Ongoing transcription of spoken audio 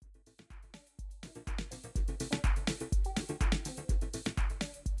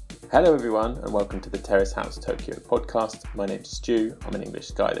Hello everyone and welcome to the Terrace House Tokyo podcast. My name's Stu, I'm an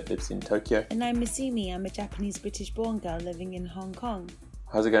English guy that lives in Tokyo. And I'm Masumi, I'm a Japanese-British born girl living in Hong Kong.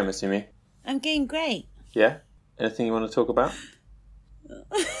 How's it going, Masumi? I'm doing great. Yeah? Anything you want to talk about?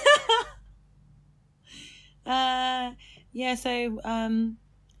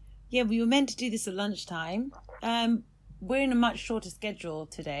 We were meant to do this at lunchtime. We're in a much shorter schedule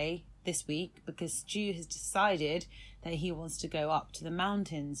this week, because Stu has decided that he wants to go up to the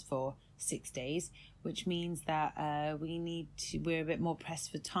mountains for 6 days, which means that we're a bit more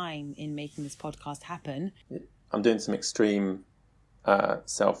pressed for time in making this podcast happen. I'm doing some extreme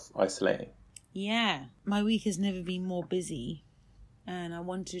self-isolating. Yeah, my week has never been more busy, and I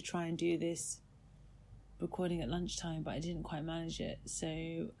wanted to try and do this recording at lunchtime, but I didn't quite manage it.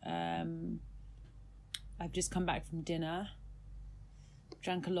 So I've just come back from dinner,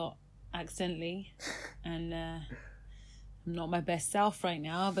 drank a lot accidentally, and I'm not my best self right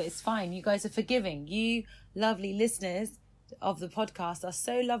now, but it's fine. You guys are forgiving. You lovely listeners of the podcast are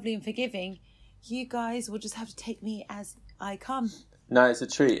so lovely and forgiving. You guys will just have to take me as I come. No, it's a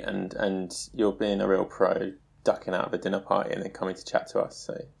treat, and you're being a real pro, ducking out of a dinner party and then coming to chat to us.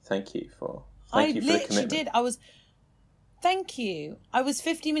 So thank you for the commitment. Thank you. I was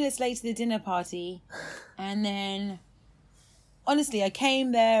 50 minutes late to the dinner party, and then honestly, I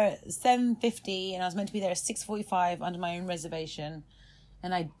came there at 7:50 and I was meant to be there at 6:45 under my own reservation,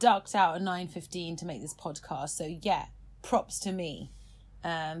 and I ducked out at 9:15 to make this podcast. So yeah, props to me,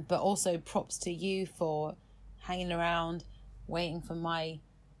 but also props to you for hanging around, waiting for my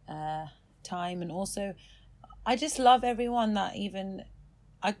time. And also, I just love everyone that you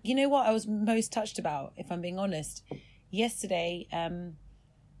know what I was most touched about, if I'm being honest, yesterday,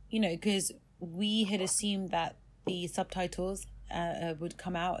 because we had assumed that the subtitles would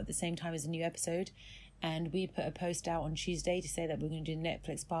come out at the same time as a new episode, and we put a post out on Tuesday to say that we're going to do a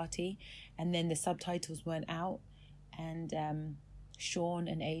Netflix party, and then the subtitles weren't out, and Sean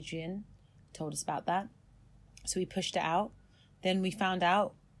and Adrian told us about that, so we pushed it out. Then we found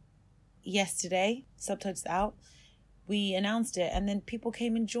out yesterday, subtitles out, we announced it, and then people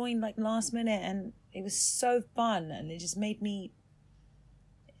came and joined like last minute, and it was so fun, and it just made me,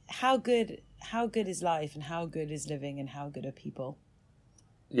 how good is life, and how good is living, and how good are people?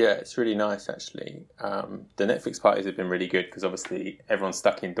 Yeah, it's really nice actually. The Netflix parties have been really good because obviously everyone's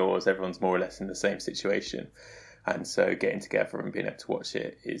stuck indoors, everyone's more or less in the same situation, and so getting together and being able to watch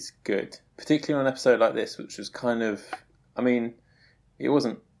it is good, particularly on an episode like this, which was kind of, it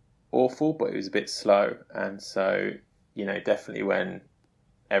wasn't awful, but it was a bit slow, and so, definitely when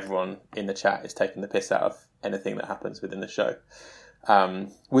everyone in the chat is taking the piss out of anything that happens within the show,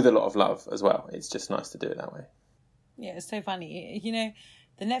 with a lot of love as well. It's just nice to do it that way. Yeah, it's so funny.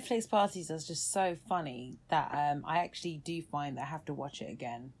 The Netflix parties are just so funny that I actually do find that I have to watch it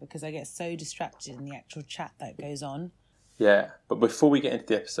again because I get so distracted in the actual chat that goes on. Yeah, but before we get into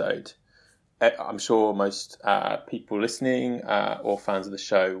the episode, I'm sure most people listening or fans of the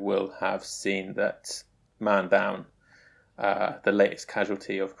show will have seen that man down, the latest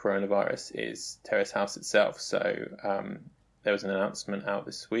casualty of coronavirus is Terrace House itself. So there was an announcement out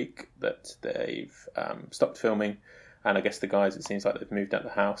this week that they've stopped filming, and I guess the guys, it seems like they've moved out of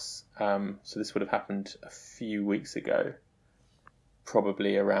the house. So this would have happened a few weeks ago,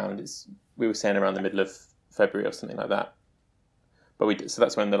 probably around the middle of February or something like that. But so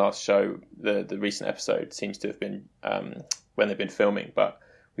that's when the last show, the recent episode, seems to have been when they've been filming. But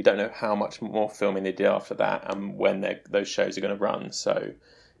we don't know how much more filming they did after that and when those shows are going to run. So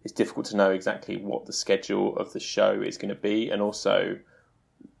it's difficult to know exactly what the schedule of the show is going to be, and also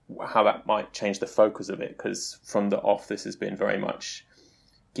how that might change the focus of it, because from the off this has been very much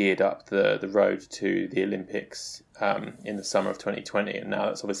geared up the road to the Olympics in the summer of 2020, and now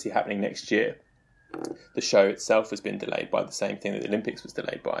that's obviously happening next year. The show itself has been delayed by the same thing that the Olympics was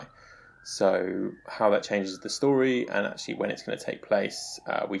delayed by. So how that changes the story and actually when it's going to take place,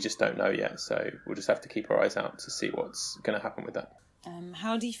 we just don't know yet. So we'll just have to keep our eyes out to see what's going to happen with that.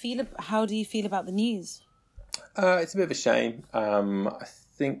 How do you feel about the news? It's a bit of a shame. I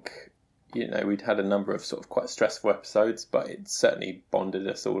think, we'd had a number of sort of quite stressful episodes, but it certainly bonded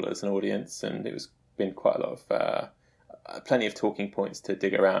us all as an audience, and it was been quite a lot of plenty of talking points to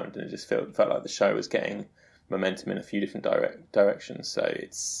dig around, and it just felt like the show was getting momentum in a few different directions. So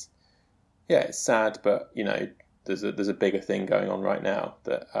it's sad, but there's a bigger thing going on right now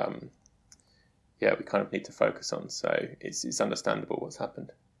that we kind of need to focus on. So it's understandable what's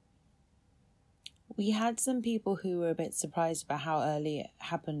happened. We had some people who were a bit surprised about how early it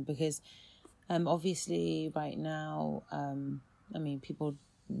happened because obviously right now, people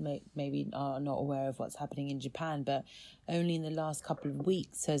maybe are not aware of what's happening in Japan, but only in the last couple of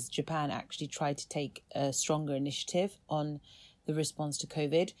weeks has Japan actually tried to take a stronger initiative on the response to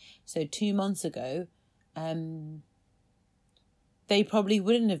COVID. So 2 months ago, they probably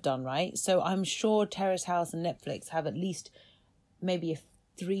wouldn't have done, right? So I'm sure Terrace House and Netflix have at least maybe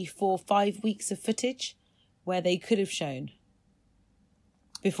 3, 4, 5 weeks of footage where they could have shown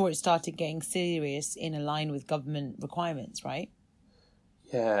before it started getting serious in line with government requirements, right?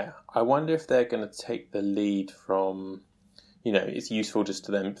 Yeah, I wonder if they're going to take the lead from, it's useful just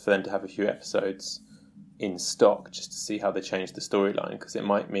for them to have a few episodes in stock just to see how they change the storyline, because it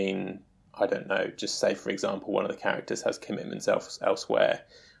might mean, I don't know, just say, for example, one of the characters has commitments elsewhere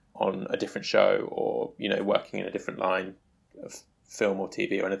on a different show, or, working in a different line of film or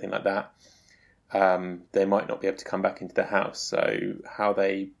TV or anything like that. They might not be able to come back into the house. So how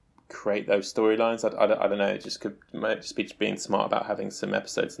they create those storylines, I don't know. It might just be being smart about having some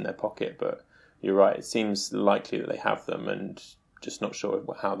episodes in their pocket. But you're right. It seems likely that they have them, and just not sure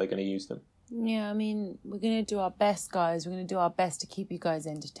how they're going to use them. Yeah, I mean, we're going to do our best, guys. We're going to do our best to keep you guys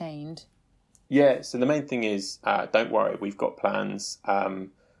entertained. Yeah. So the main thing is, don't worry. We've got plans.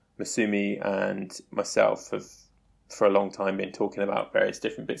 Masumi and myself have, for a long time, been talking about various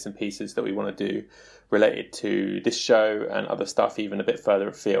different bits and pieces that we want to do related to this show and other stuff even a bit further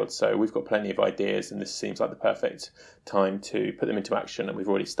afield. So we've got plenty of ideas, and this seems like the perfect time to put them into action, and we've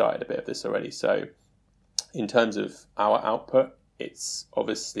already started a bit of this already. So in terms of our output, it's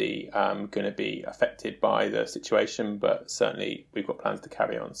obviously going to be affected by the situation, but certainly we've got plans to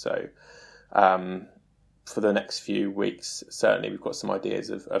carry on. So for the next few weeks, certainly we've got some ideas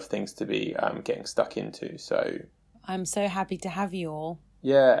of things to be getting stuck into. So I'm so happy to have you all.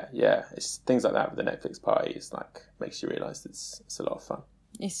 Yeah. It's things like that with the Netflix party. It's like, makes you realise it's a lot of fun.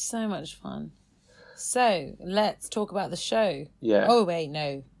 It's so much fun. So let's talk about the show. Yeah. Oh, wait,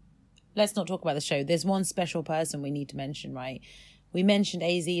 no. Let's not talk about the show. There's one special person we need to mention, right? We mentioned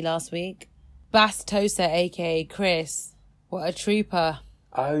AZ last week. Bass Tosa, a.k.a. Chris. What a trooper.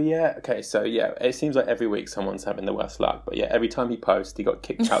 Oh, yeah. Okay, so, yeah, it seems like every week someone's having the worst luck. But, yeah, every time he posts, he got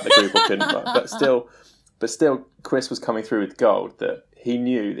kicked out of the group or couldn't. But still, Chris was coming through with gold that he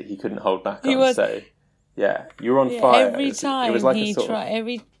knew that he couldn't hold back on. So, yeah, you're on fire. Every time it was like he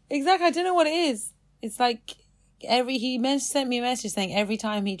tried, exactly. I don't know what it is. It's like he sent me a message saying every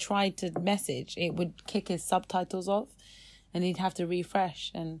time he tried to message, it would kick his subtitles off, and he'd have to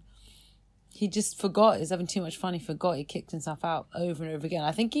refresh. And he just forgot. He was having too much fun. He forgot. He kicked himself out over and over again.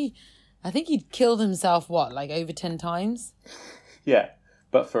 I think he'd killed himself over 10 times. Yeah,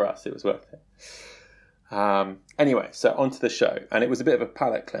 but for us, it was worth it. Anyway, so onto the show, and it was a bit of a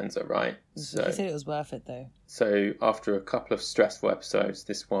palate cleanser, right? So he said it was worth it, though. So after a couple of stressful episodes,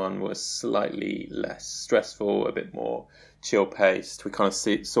 this one was slightly less stressful, a bit more chill-paced. We kind of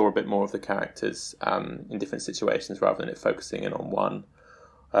saw a bit more of the characters in different situations, rather than it focusing in on one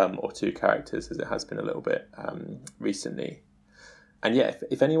or two characters, as it has been a little bit recently. And yeah,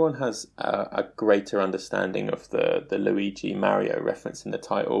 if anyone has a greater understanding of the Luigi Mario reference in the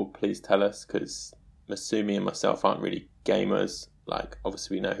title, please tell us, because Masumi and myself aren't really gamers. Like,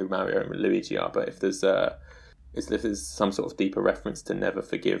 obviously we know who Mario and Luigi are, but if there's some sort of deeper reference to Never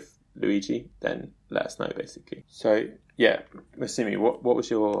Forgive Luigi, then let us know, basically. So yeah, Masumi, what was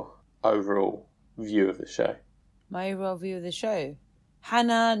your overall view of the show? My overall view of the show?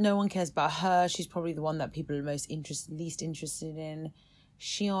 Hannah, no one cares about her. She's probably the one that people are least interested in.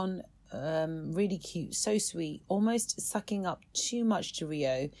 Shion, really cute, so sweet, almost sucking up too much to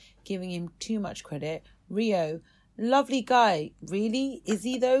Rio, giving him too much credit. Rio, lovely guy. Really? Is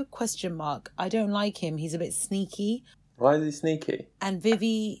he though? ? I don't like him. He's a bit sneaky. Why is he sneaky? And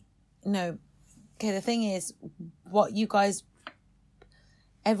Vivi, no. Okay, the thing is,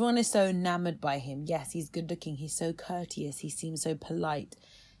 everyone is so enamored by him. Yes, he's good looking. He's so courteous. He seems so polite.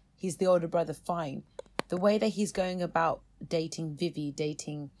 He's the older brother, fine. The way that he's going about dating Vivi,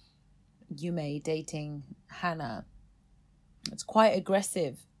 dating Yume, dating Hannah, it's quite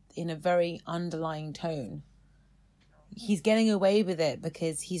aggressive in a very underlying tone. He's getting away with it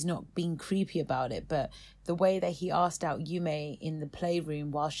because he's not being creepy about it, but the way that he asked out Yume in the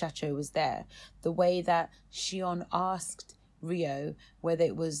playroom while Shacho was there, the way that Shion asked Rio whether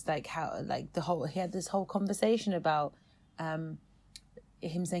it was he had this whole conversation about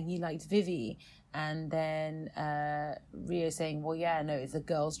him saying he liked Vivi, and then Rio saying, well, yeah, no, it's a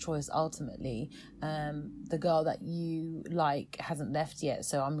girl's choice ultimately. The girl that you like hasn't left yet,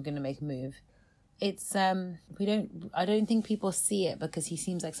 so I'm going to make a move. It's I don't think people see it because he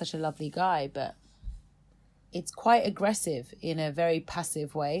seems like such a lovely guy, but it's quite aggressive in a very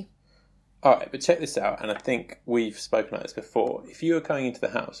passive way. All right, but check this out, and I think we've spoken about this before. If you were going into the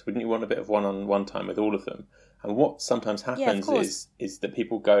house, wouldn't you want a bit of one-on-one time with all of them? And what sometimes happens is that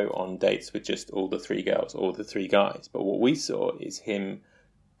people go on dates with just all the three girls or the three guys. But what we saw is him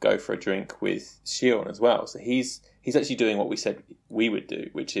go for a drink with Shion as well. So he's actually doing what we said we would do,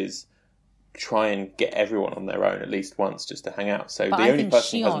 which is try and get everyone on their own at least once just to hang out. So But the I only think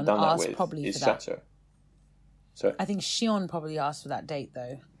person he Shion hasn't done that asked with probably is for that. Shacho. So I think Shion probably asked for that date,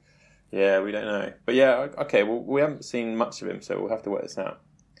 though. yeah, we don't know. But yeah, okay, well, we haven't seen much of him, so we'll have to work this out.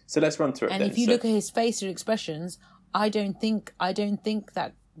 So let's run through it And then. if you look at his facial expressions, I don't think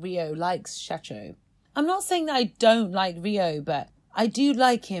that Rio likes Shacho. I'm not saying that I don't like Rio, but I do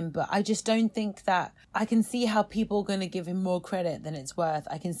like him, but I just don't think that... I can see how people are going to give him more credit than it's worth.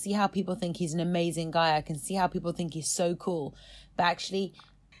 I can see how people think he's an amazing guy. I can see how people think he's so cool. But actually,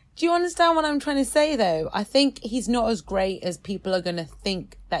 do you understand what I'm trying to say, though? I think he's not as great as people are going to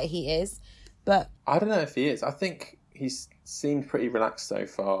think that he is. But I don't know if he is. I think he's seemed pretty relaxed so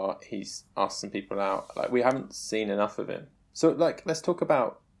far. He's asked some people out. Like, we haven't seen enough of him. So, like, let's talk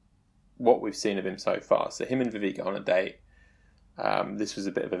about what we've seen of him so far. So him and Vivi go on a date. This was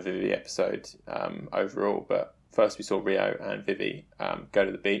a bit of a Vivi episode overall, but first we saw Rio and Vivi go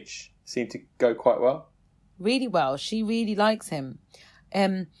to the beach. Seemed to go quite well. Really well. She really likes him.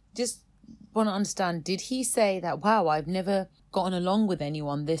 Just want to understand, did he say that, wow, I've never gotten along with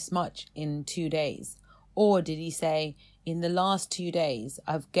anyone this much in 2 days? Or did he say, in the last 2 days,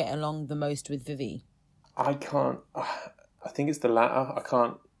 I've get along the most with Vivi? I think it's the latter. I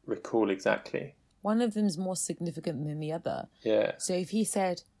can't recall exactly. One of them's more significant than the other. Yeah. So if he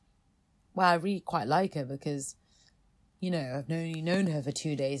said, well, I really quite like her because, you know, I've only known her for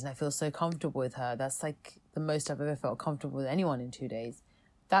 2 days and I feel so comfortable with her. That's like the most I've ever felt comfortable with anyone in 2 days.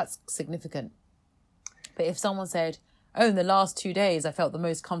 That's significant. But if someone said, oh, in the last 2 days, I felt the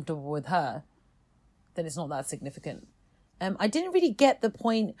most comfortable with her, then it's not that significant. I didn't really get the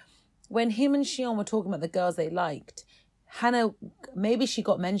point when him and Shion were talking about the girls they liked. Hannah, maybe she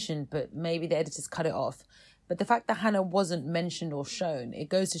got mentioned, but maybe the editors cut it off. But the fact that Hannah wasn't mentioned or shown, it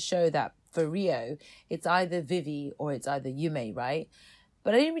goes to show that for Rio, it's either Vivi or it's either Yume, right?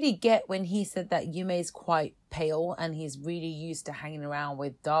 But I didn't really get when he said that Yume's quite pale and he's really used to hanging around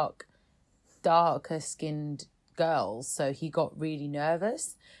with darker skinned girls. So he got really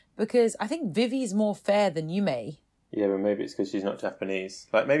nervous because I think Vivi's more fair than Yume. Yeah, but maybe it's because she's not Japanese.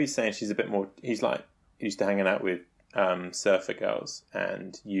 Like, maybe he's saying she's a bit more... He's like used to hanging out with surfer girls,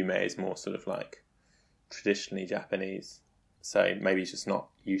 and Yume is more sort of like traditionally Japanese. So maybe he's just not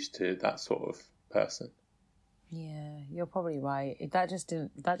used to that sort of person. Yeah, you're probably right. That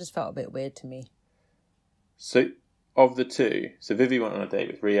just felt a bit weird to me. So of the two, so Vivi went on a date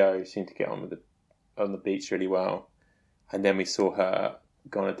with Rio, seemed to get on the beach really well, and then we saw her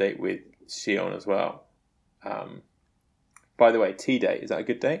go on a date with Shion as well. By the way, tea date, is that a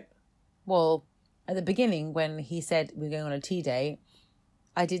good date? Well, at the beginning, when he said we're going on a tea date,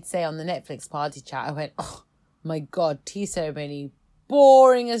 I did say on the Netflix party chat, I went, oh my God, tea ceremony,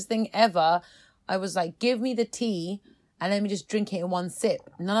 boringest thing ever. I was like, give me the tea and let me just drink it in one sip.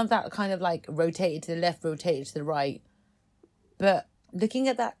 None of that kind of like rotated to the left, rotated to the right. But looking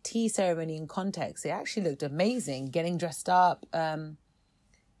at that tea ceremony in context, it actually looked amazing. Getting dressed up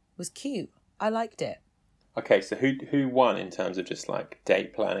was cute. I liked it. Okay, so who won in terms of just like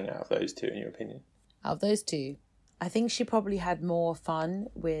date planning out of those two, in your opinion? Out of those two, I think she probably had more fun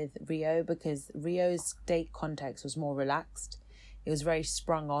with Rio because Rio's date context was more relaxed. It was very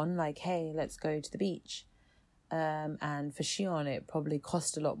sprung on, like, hey, let's go to the beach. And for Shion, it probably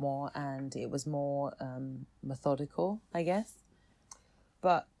cost a lot more and it was more methodical, I guess.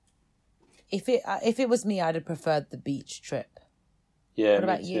 But if it was me, I'd have preferred the beach trip. Yeah, what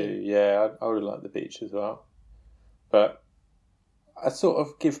about me too. you? Yeah, I would like the beach as well. But I sort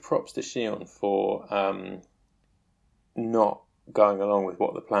of give props to Shion for not going along with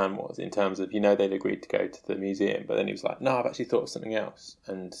what the plan was in terms of, they'd agreed to go to the museum, but then he was like, no, I've actually thought of something else.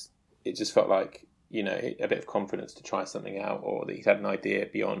 And it just felt like, a bit of confidence to try something out, or that he had an idea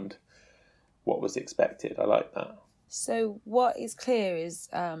beyond what was expected. I like that. So what is clear is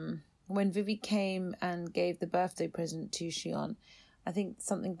when Vivi came and gave the birthday present to Shion, I think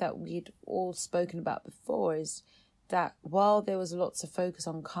something that we'd all spoken about before is that while there was lots of focus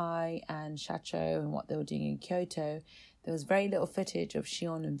on Kai and Shacho and what they were doing in Kyoto, there was very little footage of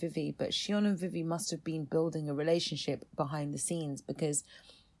Shion and Vivi, but Shion and Vivi must have been building a relationship behind the scenes because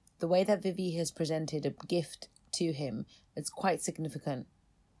the way that Vivi has presented a gift to him, it's quite significant.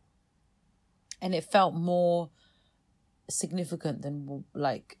 And it felt more significant than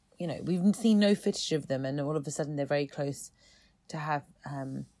we've seen no footage of them and all of a sudden they're very close to have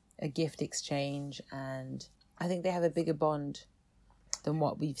a gift exchange, and I think they have a bigger bond than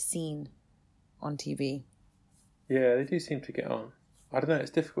what we've seen on TV. Yeah, they do seem to get on. I don't know,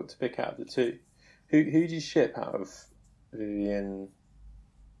 it's difficult to pick out of the two. Who do you ship out of Vivian,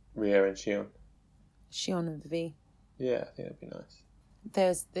 Rio and Shion? Shion and Vivi. Yeah, I think that'd be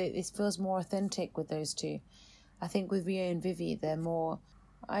nice. It feels more authentic with those two. I think with Rio and Vivi, they're more...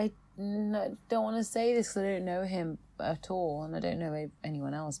 I don't want to say this because I don't know him at all, and I don't know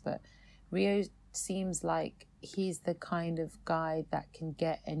anyone else, but Rio seems like he's the kind of guy that can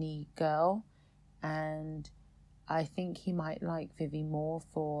get any girl, and I think he might like Vivi more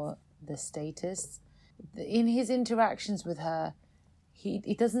for the status. In his interactions with her,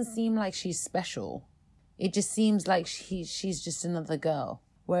 it doesn't seem like she's special. It just seems like she's just another girl.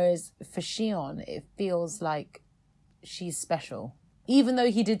 Whereas for Shion, it feels like she's special. Even though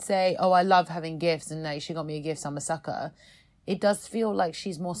he did say, oh, I love having gifts and she got me a gift, so I'm a sucker, it does feel like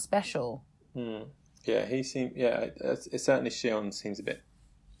she's more special. Yeah, it certainly Shion seems a bit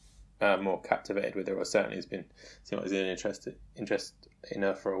more captivated with her, or certainly seems like he's an interest in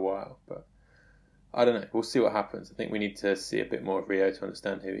her for a while. But I don't know, we'll see what happens. I think we need to see a bit more of Rio to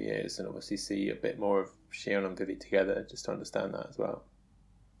understand who he is, and obviously see a bit more of Shion and Vivi together just to understand that as well.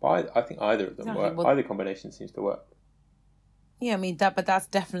 But I think either of them work. Well, either combination seems to work. Yeah, I mean, but that's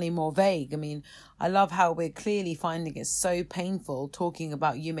definitely more vague. I mean, I love how we're clearly finding it so painful talking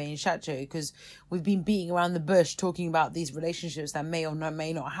about Yume and Shacho, because we've been beating around the bush talking about these relationships that may or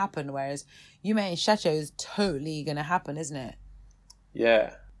may not happen, whereas Yume and Shacho is totally going to happen, isn't it?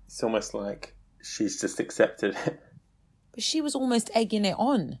 Yeah, it's almost like she's just accepted it. But she was almost egging it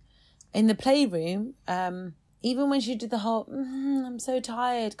on in the playroom, even when she did the whole, I'm so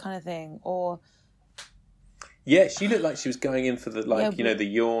tired kind of thing, or... Yeah, she looked like she was going in for the the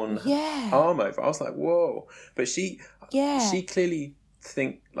yawn arm over. I was like, whoa! But she clearly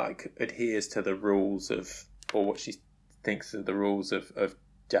adheres to the rules of, or what she thinks are the rules of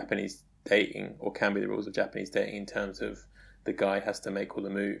Japanese dating, or can be the rules of Japanese dating in terms of the guy has to make all the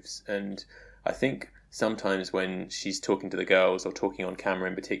moves. And I think sometimes when she's talking to the girls or talking on camera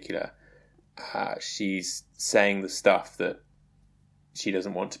in particular, she's saying the stuff that she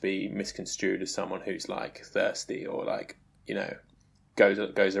doesn't want to be misconstrued as someone who's like thirsty or like,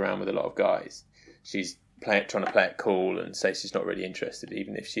 goes around with a lot of guys. She's trying to play it cool and say she's not really interested,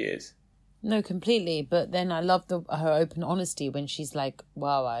 even if she is. No, completely. But then I love her open honesty when she's like,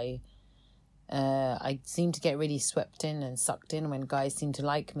 wow, I seem to get really swept in and sucked in when guys seem to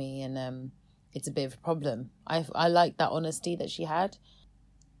like me, and it's a bit of a problem. I like that honesty that she had.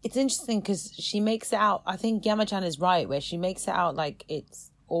 It's interesting because she makes it out, I think Yama-chan is right, where she makes it out like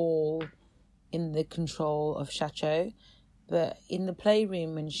it's all in the control of Shacho. But in the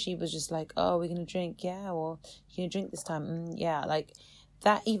playroom, when she was just like, oh, we're going to drink, yeah, or you're going to drink this time, yeah, like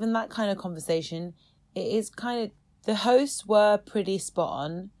that, even that kind of conversation, it is kind of, the hosts were pretty spot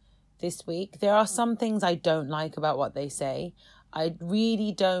on this week. There are some things I don't like about what they say.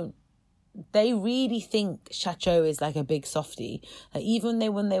 They really think Shacho is like a big softie. Like even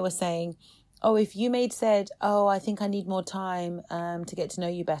when they were saying, oh, if Yume said, oh, I think I need more time to get to know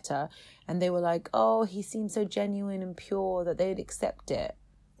you better, and they were like, oh, he seems so genuine and pure, that they'd accept it.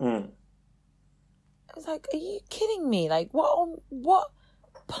 I was like, are you kidding me? Like what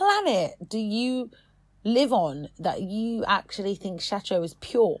planet do you live on that you actually think Shacho is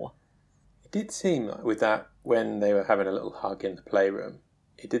pure? It did seem like with that, when they were having a little hug in the playroom,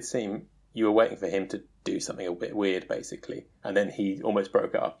 it did seem you were waiting for him to do something a bit weird, basically. And then he almost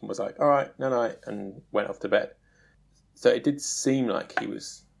broke it up and was like, all right, no, and went off to bed. So it did seem like he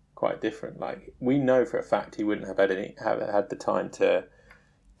was quite different. Like, we know for a fact he wouldn't have had the time to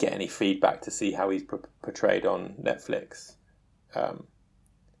get any feedback to see how he's portrayed on Netflix.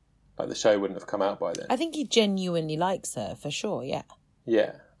 Like, the show wouldn't have come out by then. I think he genuinely likes her, for sure, yeah.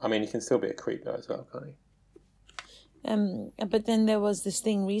 Yeah. I mean, he can still be a creep, though, as well, can't he? But then there was this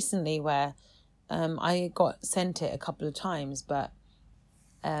thing recently where I got sent it a couple of times, but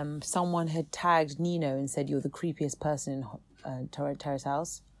someone had tagged Nino and said, you're the creepiest person in Terrace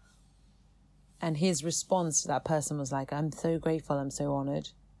House. And his response to that person was like, I'm so grateful, I'm so honoured.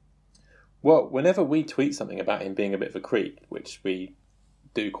 Well, whenever we tweet something about him being a bit of a creep, which we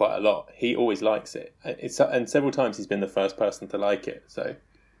do quite a lot, he always likes it. And several times he's been the first person to like it. So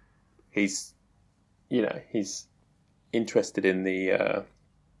he's interested in the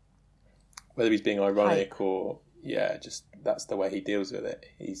whether he's being ironic hype, or just that's the way he deals with it.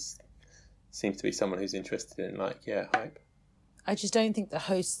 Seems to be someone who's interested in hype. I just don't think the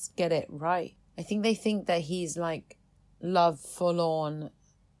hosts get it right. I think they think that he's like love forlorn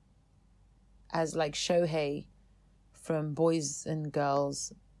as like Shohei from Boys and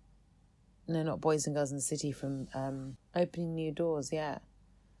Girls no, not Boys and Girls in the City, from Opening New Doors, yeah.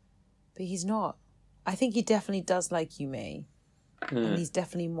 But he's not. I think he definitely does like you, May. And he's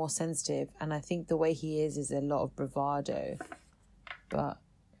definitely more sensitive. And I think the way he is a lot of bravado. But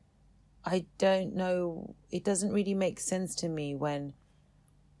I don't know. It doesn't really make sense to me when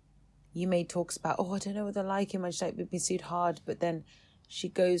Yume talks about, I don't know whether I like him. I just like being pursued hard. But then she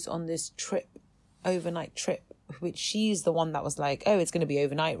goes on this overnight trip, which she's the one that was like, it's going to be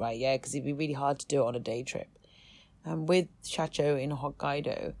overnight, right? Yeah, because it'd be really hard to do it on a day trip. With Shacho in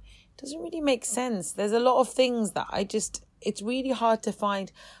Hokkaido. It doesn't really make sense. There's a lot of things that it's really hard to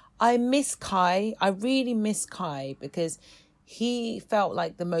find. I miss Kai. I really miss Kai because he felt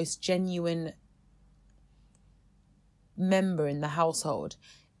like the most genuine member in the household.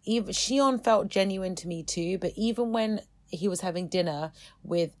 Even Shion felt genuine to me too, but even when he was having dinner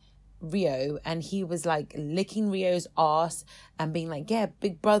with Rio and he was like licking Rio's ass and being like, yeah,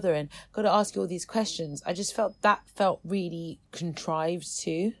 big brother, and got to ask you all these questions, I just felt really contrived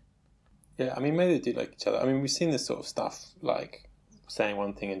too. Yeah, I mean, maybe they do like each other. I mean, we've seen this sort of stuff, like saying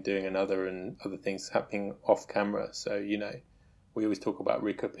one thing and doing another, and other things happening off camera. So, we always talk about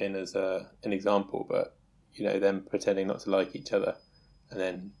Rika Pin as an example, but, them pretending not to like each other, and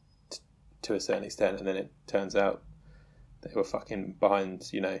then to a certain extent, and then it turns out they were fucking behind,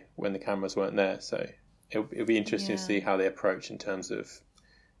 when the cameras weren't there. So it'll be interesting to see how they approach in terms of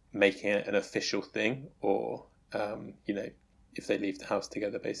making it an official thing, or, if they leave the house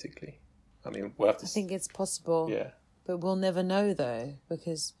together, basically. I mean, we'll have to... I think it's possible. Yeah. But we'll never know, though,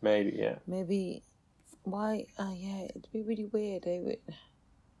 because... Maybe, yeah. Maybe... Why? It'd be really weird.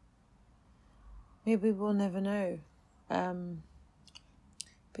 Maybe we'll never know.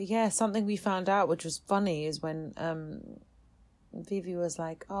 But yeah, something we found out, which was funny, is when Vivi was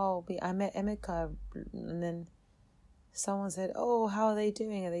like, I met Emeka, and then someone said, how are they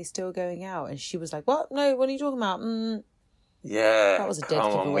doing? Are they still going out? And she was like, what? No, what are you talking about? Yeah, that was a dead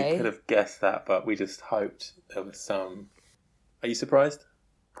giveaway. We could have guessed that, but we just hoped there was some. Are you surprised?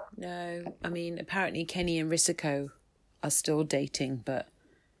 No, I mean, apparently Kenny and Risiko are still dating, but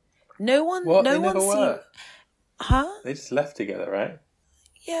no one. What? No They one never were. Huh? They just left together, right?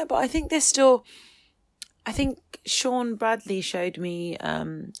 Yeah, but I think they're still. I think Sean Bradley showed me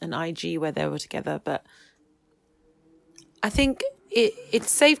an IG where they were together, but I think it's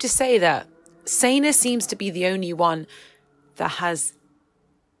safe to say that Sana seems to be the only one that has...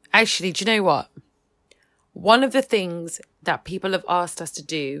 Actually, do you know what? One of the things that people have asked us to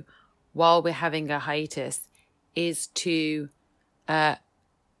do while we're having a hiatus is to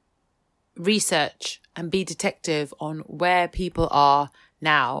research and be detective on where people are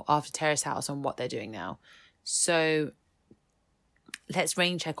now after Terrace House and what they're doing now. So let's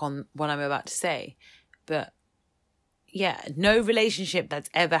rain check on what I'm about to say. But yeah, no relationship that's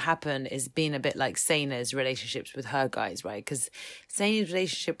ever happened is been a bit like Sana's relationships with her guys, right? Because Sana's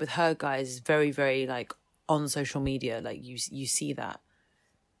relationship with her guys is very, very like on social media. Like you see that.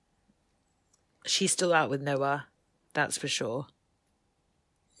 She's still out with Noah, that's for sure.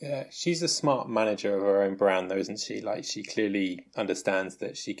 Yeah, she's a smart manager of her own brand, though, isn't she? Like, she clearly understands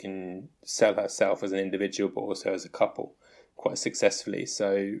that she can sell herself as an individual, but also as a couple quite successfully.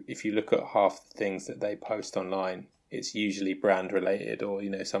 So if you look at half the things that they post online, it's usually brand related or,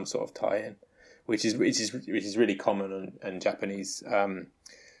 some sort of tie-in, which is really common on Japanese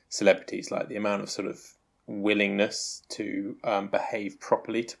celebrities. Like, the amount of sort of willingness to behave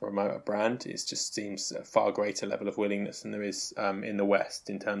properly to promote a brand, it just seems a far greater level of willingness than there is in the West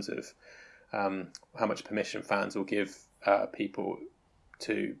in terms of how much permission fans will give people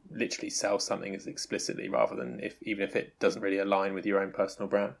to literally sell something as explicitly, rather than even if it doesn't really align with your own personal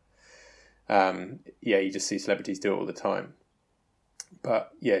brand. You just see celebrities do it all the time.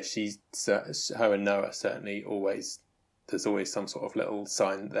 But yeah, her and Noah certainly always. There's always some sort of little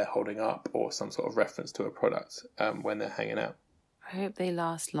sign that they're holding up or some sort of reference to a product when they're hanging out. I hope they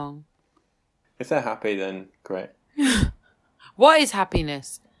last long. If they're happy, then great. What is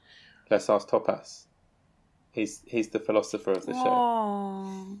happiness? Let's ask Topas. He's the philosopher of the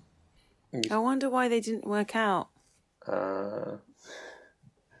show. I wonder why they didn't work out. I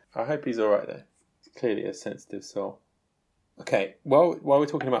hope he's all right though. He's clearly a sensitive soul. Okay, while we're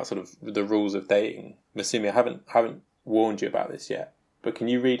talking about sort of the rules of dating, Masumi, I haven't warned you about this yet, but can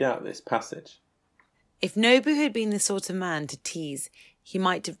you read out this passage? If Nobu had been the sort of man to tease, he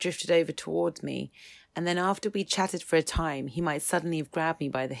might have drifted over towards me, and then after we chatted for a time, he might suddenly have grabbed me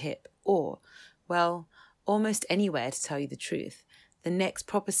by the hip, or, well, almost anywhere, to tell you the truth. The next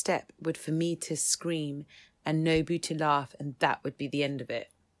proper step would for me to scream and Nobu to laugh, and that would be the end of it.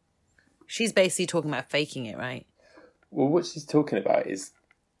 She's basically talking about faking it, right? Well, what she's talking about is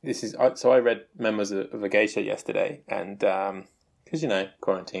So I read Memoirs of a Geisha yesterday, and because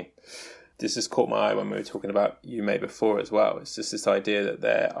quarantine, this just caught my eye when we were talking about Yume before as well. It's just this idea that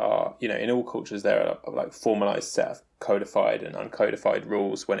there are, in all cultures, there are like formalized set of codified and uncodified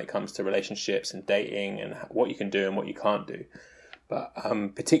rules when it comes to relationships and dating and what you can do and what you can't do. But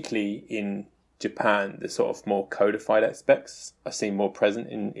particularly in Japan, the sort of more codified aspects are seen more present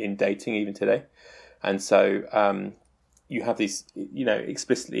in dating even today. And so you have these,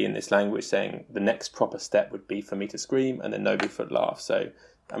 explicitly in this language saying the next proper step would be for me to scream and then nobody would laugh. So,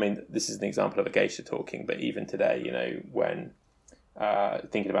 I mean, this is an example of a geisha talking, but even today, when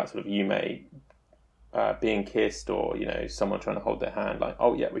thinking about sort of Yume being kissed or, someone trying to hold their hand, like,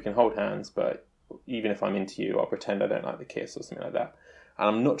 oh yeah, we can hold hands, but even if I'm into you, I'll pretend I don't like the kiss or something like that. And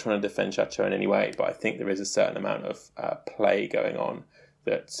I'm not trying to defend Chacho in any way, but I think there is a certain amount of play going on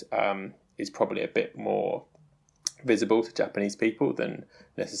that is probably a bit more visible to Japanese people than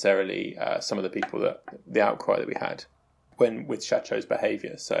necessarily some of the people the outcry that we had with Chacho's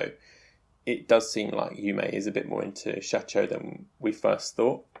behaviour. So it does seem like Yume is a bit more into Chacho than we first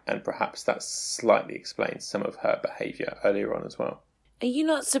thought, and perhaps that slightly explains some of her behaviour earlier on as well. Are you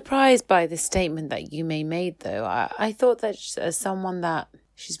not surprised by the statement that Yume made, though? I thought that as someone that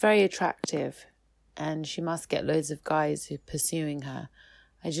she's very attractive and she must get loads of guys who are pursuing her.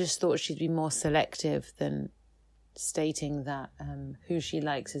 I just thought she'd be more selective than stating that who she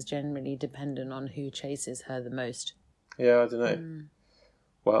likes is generally dependent on who chases her the most. Yeah, I don't know.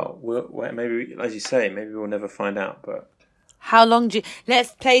 Well, maybe, as you say, maybe we'll never find out, but... How long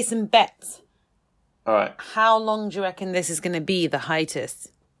let's play some bets. All right. How long do you reckon this is going to be, the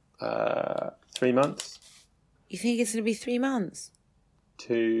hiatus? 3 months. You think it's going to be 3 months?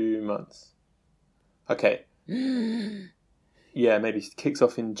 2 months. Okay. Yeah, maybe it kicks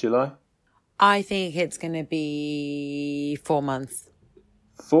off in July. I think it's going to be 4 months.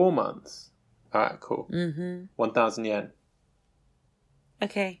 4 months? All right, cool. 1,000 yen.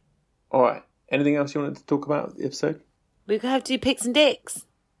 Okay. All right. Anything else you wanted to talk about the episode? We're going to have to do picks and dicks.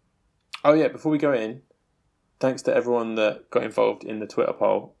 Oh, yeah, before we go in, thanks to everyone that got involved in the Twitter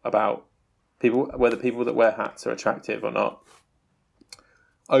poll about whether people that wear hats are attractive or not.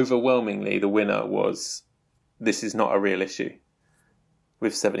 Overwhelmingly, the winner was, this is not a real issue,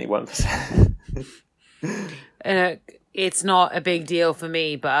 with 71%. It's not a big deal for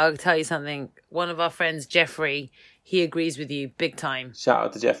me, but I'll tell you something. One of our friends, Jeffrey, he agrees with you big time. Shout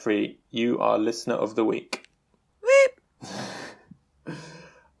out to Jeffrey. You are listener of the week. Whoop!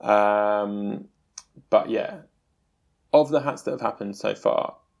 But yeah, of the hats that have happened so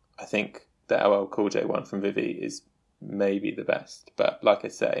far, I think the LL Cool J one from Vivi is maybe the best. But like I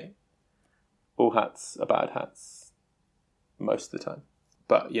say, all hats are bad hats most of the time.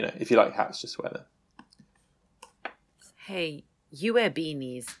 But, if you like hats, just wear them. Hey, you wear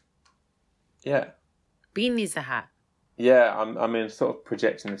beanies. Yeah. Beanies a hat. Yeah, I'm sort of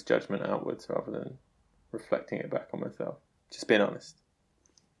projecting this judgment outwards rather than reflecting it back on myself. Just being honest.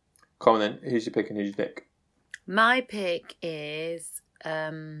 Come on then, who's your pick and who's your dick? My pick is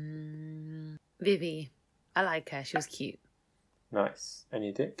Vivi. I like her. She was cute. Nice. And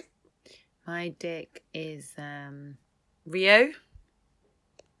your dick? My dick is Rio.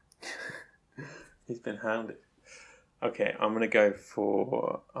 He's been hounded. Okay, I'm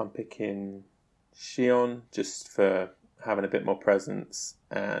picking Shion just for having a bit more presence,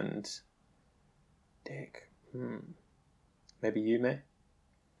 and dick. Maybe Yume?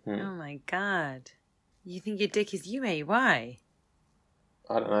 Oh my god. You think your dick is Yume? Why?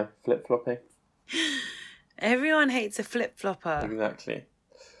 I don't know. Flip-flopping? Everyone hates a flip-flopper. Exactly.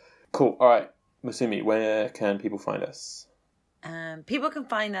 Cool. All right. Masumi, where can people find us? People can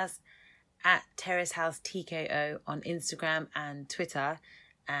find us at Terrace House Tokyo on Instagram and Twitter,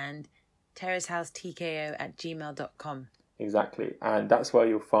 and terracehousetko@gmail.com. Exactly. And that's where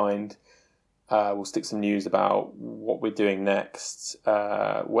you'll find... we'll stick some news about what we're doing next,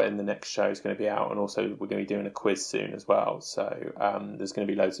 when the next show is going to be out, and also we're going to be doing a quiz soon as well. So there's going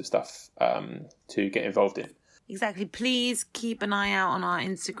to be loads of stuff to get involved in. Exactly. Please keep an eye out on our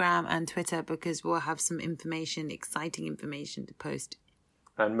Instagram and Twitter because we'll have some exciting information to post.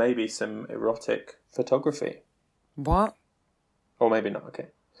 And maybe some erotic photography. What? Or maybe not. Okay.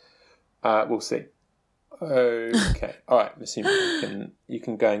 We'll see. Okay. All right, Masumi, you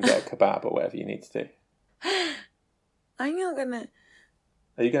can go and get a kebab or whatever you need to do. I'm not gonna...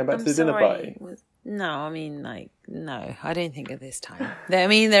 Are you going back to the dinner party? No, no, I don't think at this time.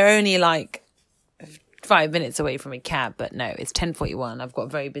 They're only 5 minutes away from a cab, but no, it's 10:41. I've got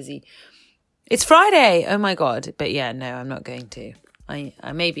very busy. It's Friday. Oh my God. But yeah, no, I'm not going to.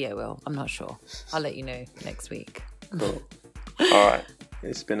 Maybe I will. I'm not sure. I'll let you know next week. Cool. All right.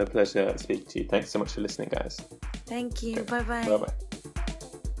 It's been a pleasure speaking to you. Thanks so much for listening, guys. Thank you. Bye-bye. Bye-bye.